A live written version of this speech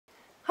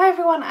Hi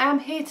everyone, I am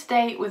here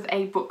today with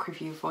a book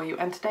review for you,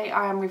 and today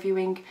I am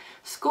reviewing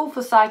School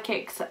for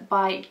Psychics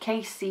by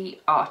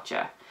Casey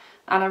Archer,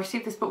 and I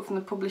received this book from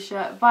the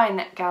publisher via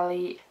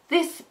NetGalley.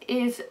 This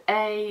is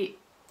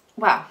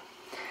well,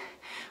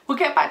 we'll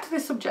get back to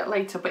this subject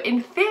later, but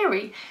in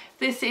theory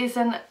this is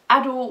an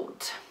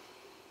adult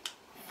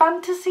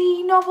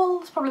fantasy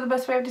novel. It's probably the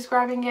best way of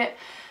describing it,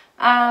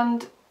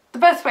 and the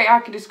best way I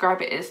could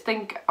describe it is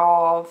think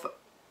of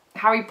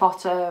Harry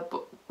Potter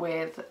but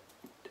with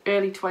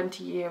early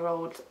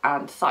 20-year-olds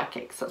and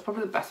psychics. That's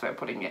probably the best way of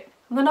putting it.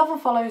 The novel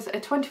follows a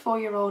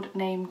 24-year-old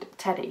named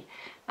Teddy,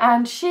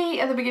 and she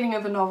at the beginning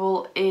of the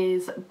novel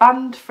is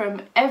banned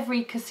from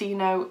every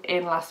casino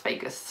in Las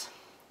Vegas.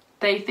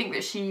 They think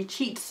that she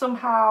cheats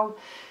somehow.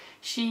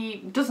 She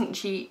doesn't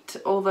cheat,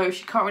 although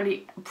she can't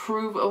really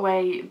prove a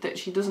way that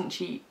she doesn't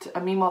cheat,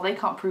 and meanwhile they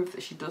can't prove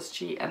that she does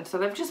cheat, and so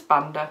they've just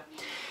banned her.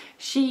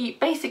 She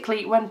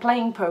basically, when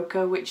playing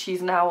poker, which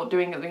she's now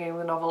doing at the beginning of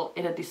the novel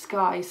in a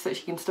disguise so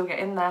she can still get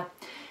in there,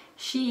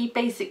 she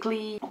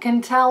basically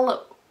can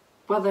tell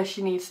whether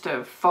she needs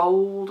to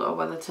fold or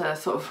whether to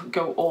sort of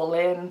go all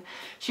in.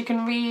 She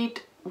can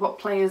read what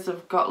players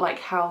have got, like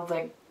how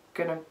they're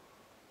gonna,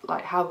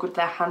 like how good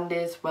their hand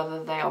is,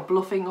 whether they are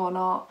bluffing or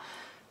not.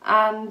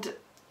 And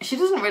she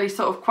doesn't really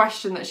sort of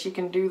question that she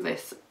can do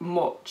this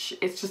much.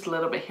 It's just a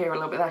little bit here, a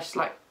little bit there. She's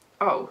like,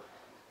 oh,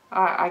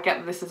 I get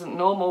that this isn't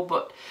normal,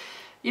 but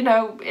you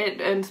know,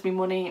 it earns me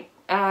money.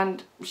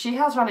 And she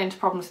has run into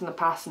problems in the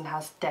past and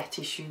has debt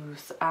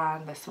issues,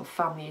 and there's some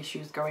family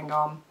issues going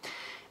on,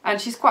 and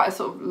she's quite a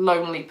sort of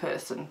lonely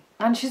person.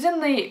 And she's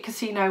in the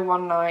casino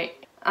one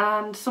night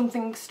and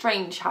something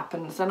strange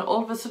happens, and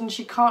all of a sudden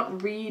she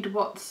can't read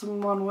what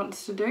someone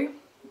wants to do,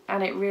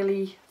 and it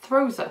really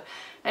throws her,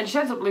 and she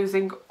ends up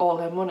losing all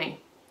her money.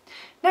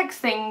 Next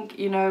thing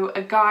you know,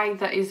 a guy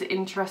that is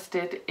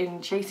interested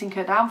in chasing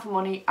her down for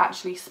money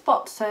actually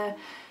spots her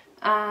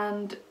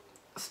and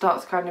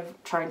starts kind of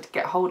trying to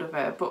get hold of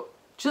her, but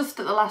just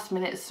at the last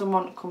minute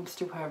someone comes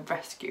to her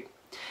rescue.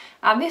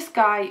 And this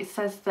guy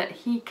says that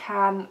he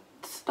can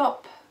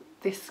stop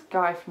this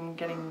guy from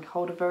getting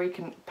hold of her. He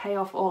can pay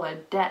off all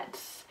her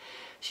debts.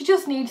 She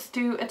just needs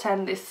to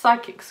attend this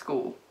psychic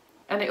school,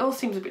 and it all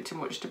seems a bit too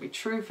much to be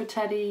true for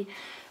Teddy,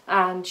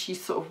 and she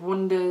sort of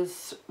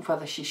wonders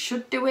whether she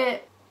should do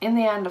it. In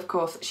the end, of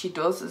course, she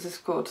does, as it's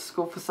called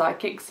School for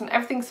Psychics, and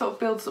everything sort of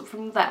builds up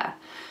from there.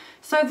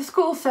 So the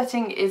school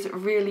setting is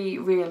really,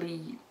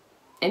 really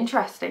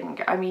interesting.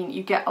 I mean,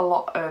 you get a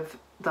lot of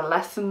the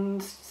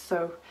lessons.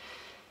 So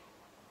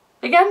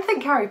again,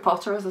 think Harry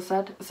Potter, as I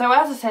said. So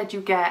as I said,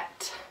 you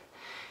get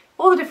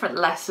all the different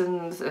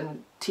lessons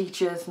and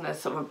teachers, and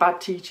there's sort of a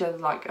bad teacher,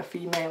 like a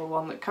female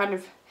one that kind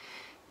of,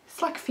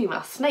 it's like a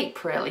female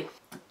Snape really.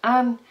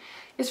 And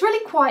it's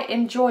really quite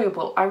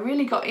enjoyable. I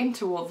really got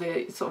into all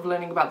the sort of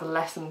learning about the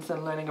lessons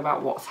and learning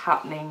about what's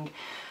happening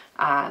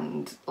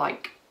and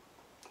like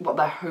what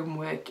their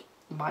homework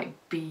might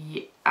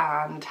be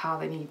and how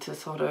they need to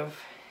sort of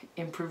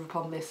improve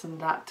upon this and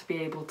that to be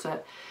able to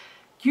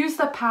use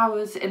their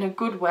powers in a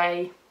good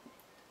way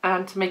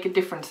and to make a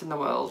difference in the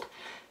world.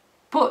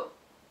 But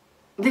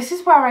this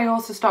is where I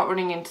also start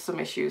running into some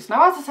issues.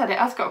 Now, as I said, it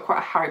has got quite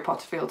a Harry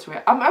Potter feel to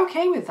it. I'm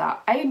okay with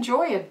that. I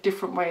enjoy a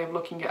different way of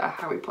looking at a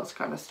Harry Potter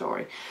kind of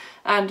story.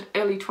 And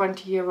early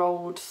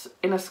 20-year-olds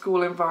in a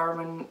school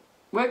environment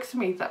works for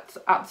me. That's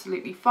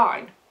absolutely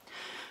fine.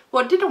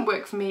 What didn't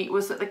work for me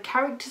was that the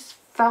characters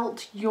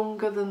felt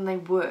younger than they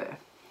were.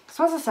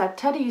 So as I said,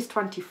 Teddy is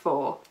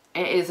 24.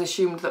 It is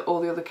assumed that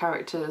all the other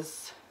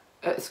characters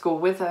at school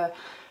with her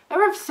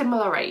are of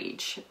similar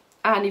age.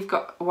 And you've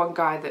got one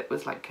guy that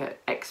was like an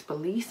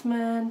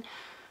ex-policeman,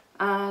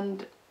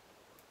 and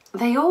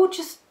they all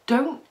just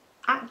don't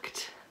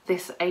act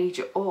this age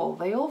at all.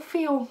 They all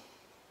feel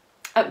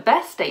at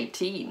best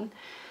 18,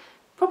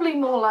 probably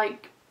more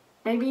like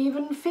maybe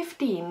even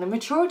 15. The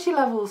maturity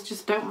levels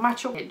just don't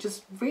match up. It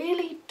just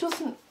really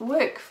doesn't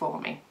work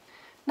for me.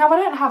 Now, I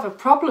don't have a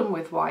problem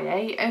with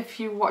YA. If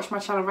you watch my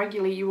channel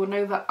regularly, you will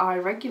know that I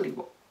regularly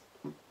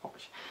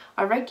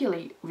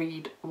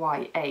read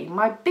YA.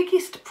 My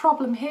biggest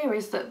problem here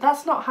is that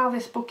that's not how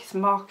this book is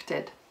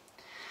marketed.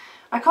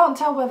 I can't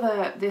tell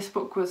whether this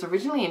book was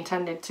originally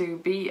intended to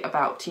be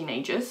about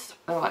teenagers.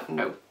 They're like,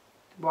 no,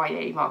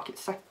 YA market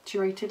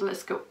saturated,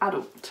 let's go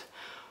adult.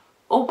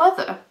 Or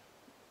whether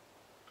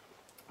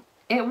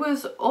it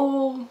was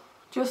all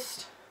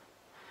just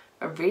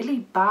a really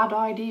bad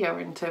idea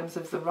in terms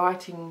of the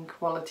writing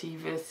quality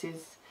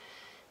versus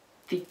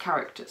the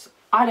characters.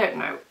 I don't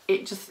know.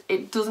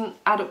 It doesn't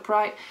add up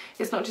right.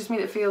 It's not just me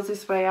that feels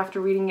this way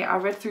after reading it. I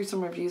read through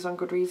some reviews on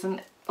Goodreads,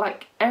 and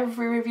like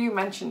every review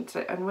mentions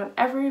it, and when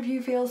every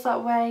review feels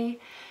that way,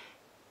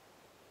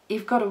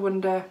 you've got to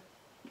wonder,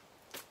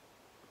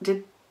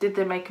 did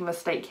they make a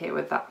mistake here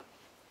with that?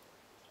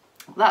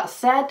 That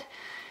said,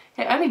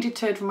 it only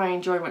deterred from my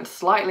enjoyment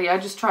slightly. I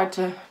just tried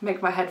to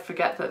make my head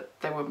forget that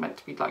they were meant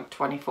to be like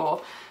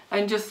 24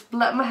 and just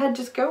let my head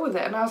just go with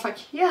it. And I was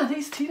like, yeah,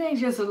 these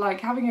teenagers are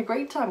like having a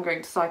great time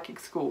going to psychic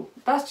school.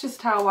 That's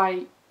just how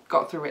I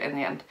got through it in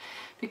the end,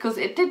 because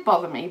it did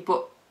bother me,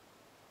 but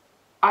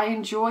I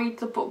enjoyed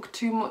the book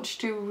too much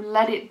to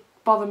let it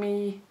bother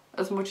me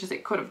as much as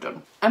it could have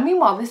done. And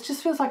meanwhile, this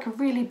just feels like a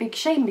really big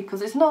shame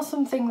because it's not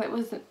something that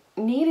was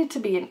needed to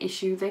be an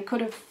issue. It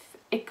could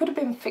have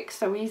been fixed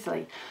so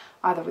easily,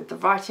 either with the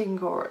writing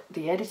or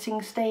the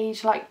editing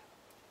stage, like,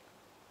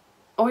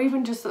 or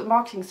even just at the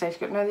marketing stage.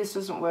 Go, no, this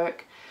doesn't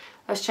work.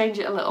 Let's change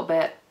it a little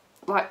bit.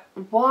 Like,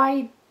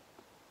 why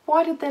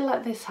did they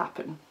let this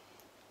happen?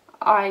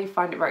 I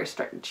find it very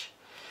strange.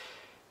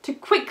 To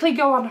quickly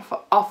go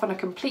off on a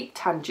complete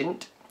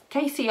tangent,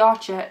 Casey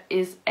Archer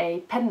is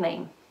a pen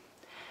name.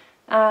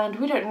 And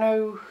we don't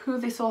know who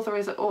this author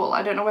is at all.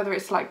 I don't know whether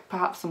it's like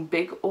perhaps some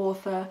big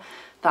author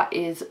that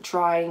is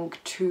trying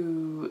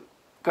to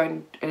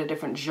go in a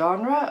different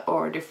genre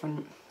or a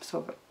different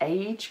sort of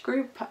age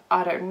group.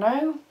 I don't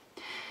know.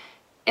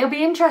 It'll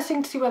be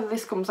interesting to see whether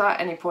this comes out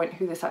at any point,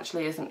 who this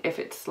actually is, and if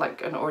it's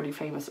like an already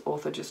famous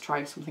author just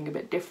trying something a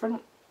bit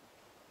different.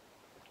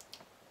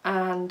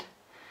 And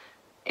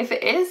if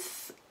it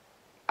is,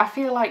 I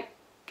feel like,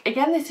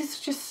 again, this is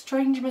just a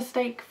strange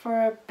mistake for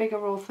a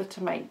bigger author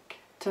to make,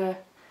 to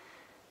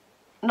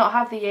not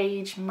have the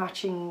age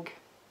matching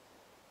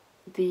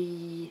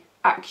the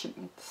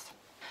actions.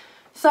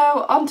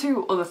 So on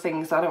to other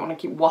things. I don't want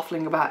to keep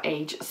waffling about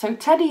age. So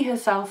Teddy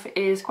herself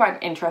is quite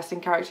an interesting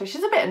character.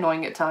 She's a bit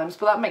annoying at times,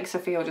 but that makes her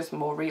feel just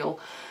more real.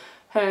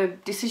 Her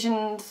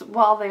decisions,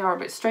 while they are a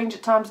bit strange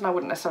at times and I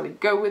wouldn't necessarily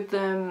go with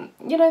them,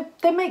 you know,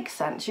 they make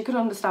sense. You can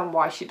understand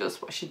why she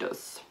does what she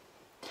does.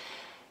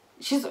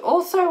 She's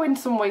also in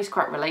some ways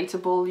quite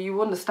relatable.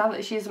 You understand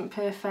that she isn't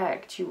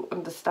perfect. You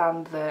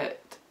understand that,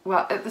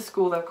 well, at the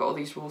school they've got all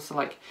these rules, so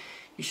like,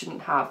 you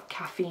shouldn't have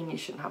caffeine, you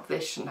shouldn't have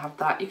this, you shouldn't have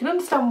that. You can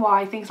understand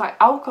why things like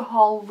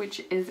alcohol,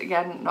 which is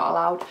again not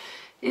allowed,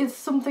 is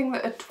something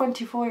that a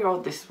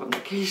 24-year-old, this is one of the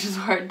occasions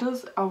where it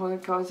does, oh my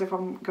god, as if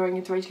I'm going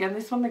into age again,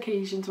 this is one of the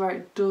occasions where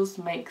it does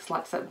make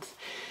slight sense.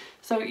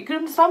 So you can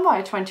understand why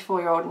a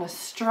 24-year-old in a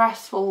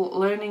stressful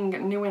learning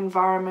new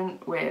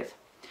environment with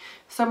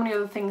so many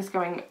other things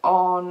going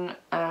on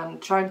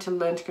and trying to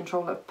learn to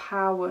control her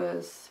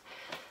powers,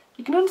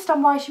 you can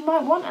understand why she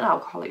might want an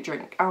alcoholic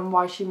drink and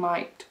why she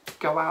might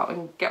go out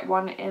and get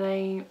one in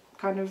a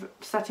kind of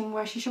setting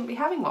where she shouldn't be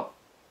having one.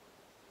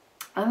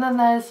 And then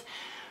there's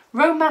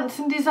romance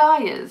and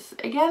desires.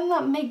 Again,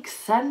 that makes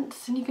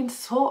sense, and you can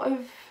sort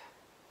of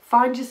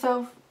find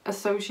yourself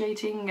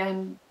associating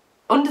and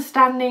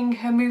understanding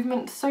her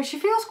movements, so she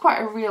feels quite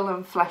a real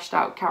and fleshed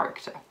out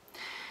character.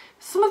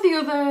 Some of the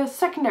other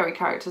secondary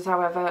characters,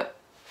 however,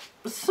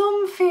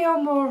 some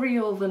feel more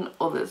real than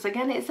others.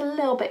 Again, it's a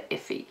little bit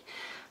iffy.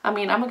 I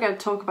mean, I'm not going to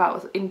talk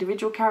about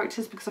individual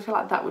characters because I feel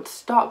like that would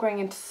start going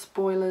into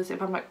spoilers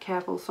if I'm not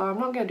careful, so I'm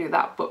not going to do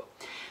that, but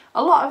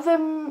a lot of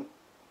them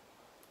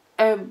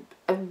are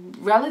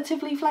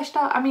relatively fleshed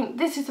out. I mean,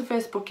 this is the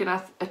first book in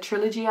a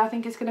trilogy, I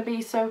think it's going to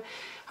be, so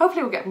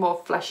hopefully we'll get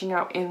more fleshing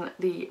out in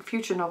the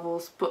future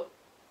novels, but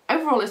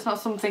overall it's not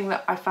something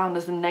that I found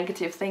as a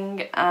negative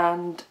thing,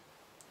 and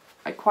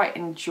I quite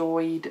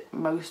enjoyed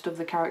most of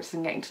the characters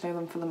and getting to know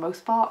them for the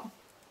most part.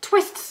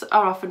 Twists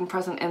are often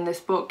present in this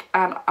book,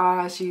 and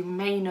as you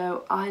may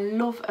know, I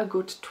love a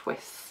good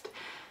twist.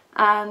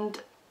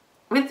 And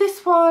with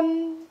this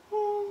one,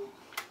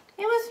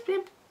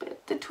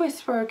 the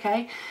twists were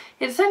okay.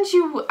 It sends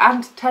you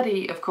and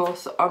Teddy, of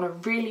course, on a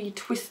really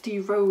twisty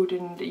road,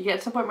 and you get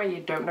to the point where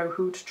you don't know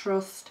who to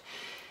trust.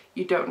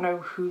 You don't know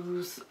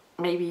who's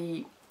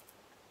maybe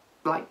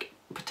like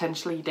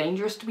potentially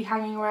dangerous to be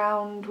hanging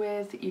around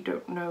with. You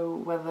don't know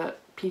whether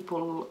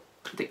people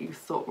that you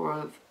thought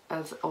were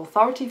as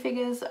authority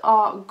figures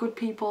are good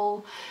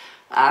people.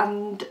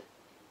 And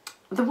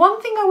the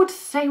one thing I would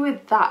say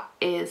with that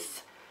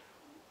is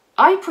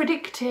I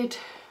predicted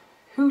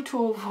who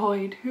to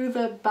avoid, who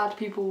the bad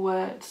people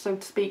were, so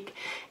to speak,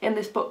 in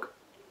this book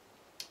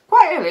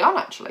quite early on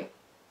actually,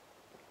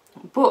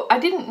 but I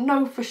didn't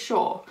know for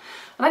sure,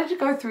 and I had to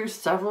go through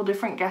several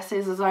different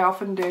guesses, as I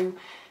often do,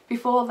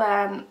 before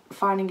then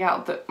finding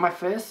out that my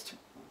first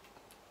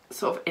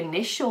sort of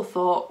initial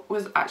thought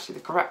was actually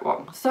the correct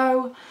one.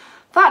 So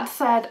that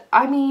said,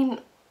 I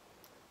mean,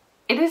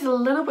 it is a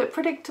little bit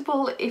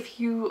predictable if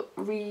you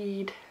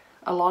read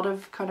a lot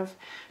of kind of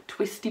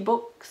twisty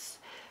books,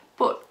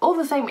 but all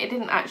the same it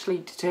didn't actually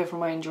deter from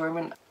my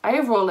enjoyment. I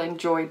overall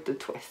enjoyed the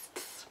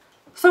twists.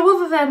 So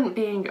other than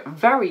being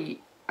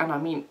very, and I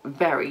mean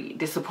very,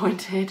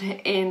 disappointed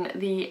in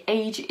the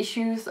age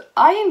issues,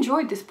 I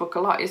enjoyed this book a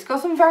lot. It's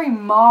got some very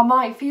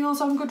Marmite feels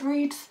on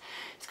Goodreads.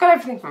 It's got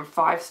everything from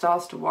 5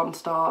 stars to 1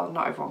 star.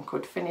 Not everyone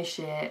could finish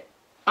it.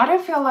 I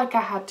don't feel like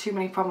I had too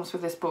many problems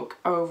with this book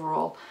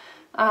overall,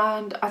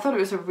 and I thought it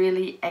was a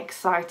really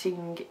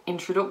exciting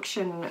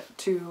introduction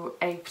to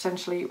a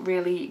potentially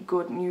really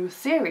good new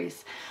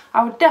series.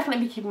 I would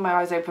definitely be keeping my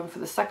eyes open for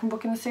the second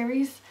book in the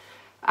series,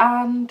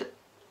 and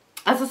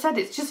as I said,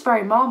 it's just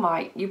very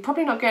Marmite. You're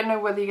probably not going to know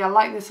whether you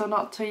like this or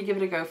not till you give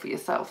it a go for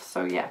yourself.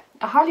 So yeah,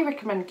 I highly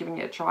recommend giving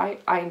it a try.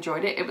 I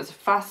enjoyed it. It was a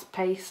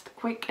fast-paced,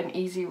 quick and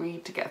easy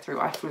read to get through.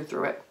 I flew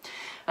through it.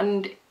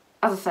 And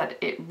as I said,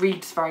 it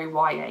reads very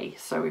YA.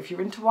 So if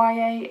you're into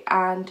YA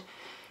and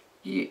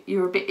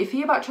you're a bit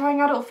iffy about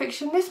trying adult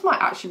fiction, this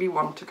might actually be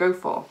one to go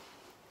for.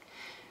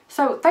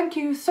 So thank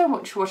you so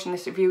much for watching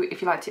this review.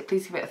 If you liked it,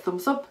 please give it a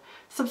thumbs up.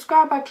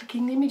 Subscribe by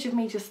clicking the image of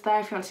me just there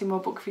if you want to see more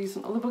book reviews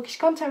and other bookish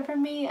content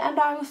from me, and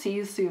I will see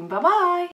you soon. Bye bye!